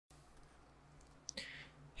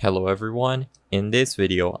Hello everyone, in this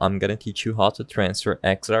video I'm gonna teach you how to transfer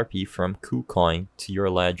XRP from Kucoin to your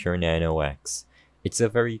ledger Nano X. It's a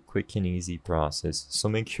very quick and easy process, so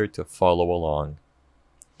make sure to follow along.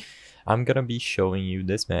 I'm gonna be showing you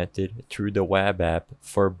this method through the web app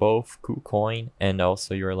for both Kucoin and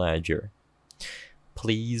also your ledger.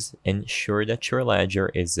 Please ensure that your ledger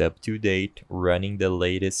is up to date, running the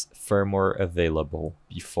latest firmware available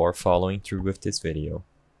before following through with this video.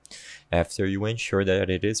 After you ensure that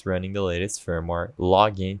it is running the latest firmware,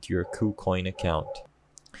 log into your Kucoin account.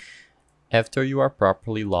 After you are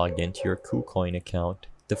properly logged into your Kucoin account,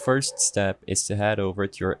 the first step is to head over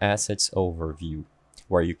to your assets overview,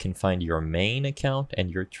 where you can find your main account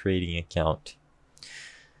and your trading account.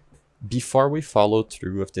 Before we follow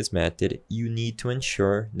through with this method, you need to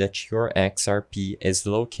ensure that your XRP is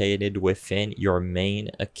located within your main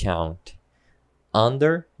account.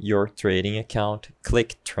 Under your trading account,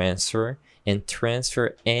 click Transfer and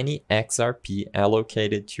transfer any XRP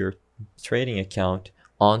allocated to your trading account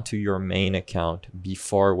onto your main account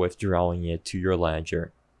before withdrawing it to your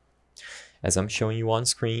ledger. As I'm showing you on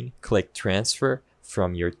screen, click Transfer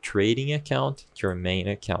from your trading account to your main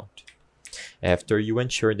account. After you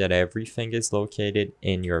ensure that everything is located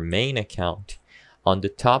in your main account, on the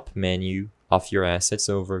top menu of your Assets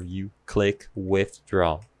Overview, click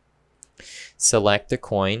Withdraw. Select the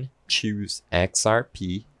coin, choose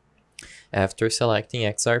XRP. After selecting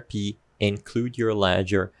XRP, include your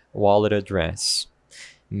ledger wallet address.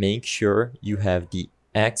 Make sure you have the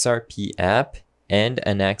XRP app and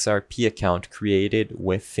an XRP account created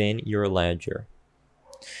within your ledger.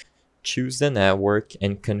 Choose the network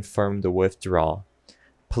and confirm the withdrawal.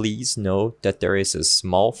 Please note that there is a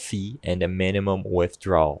small fee and a minimum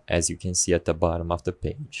withdrawal, as you can see at the bottom of the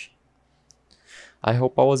page. I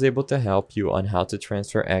hope I was able to help you on how to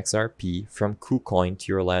transfer XRP from Kucoin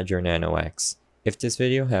to your ledger Nano X. If this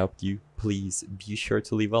video helped you, please be sure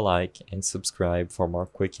to leave a like and subscribe for more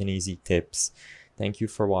quick and easy tips. Thank you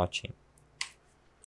for watching.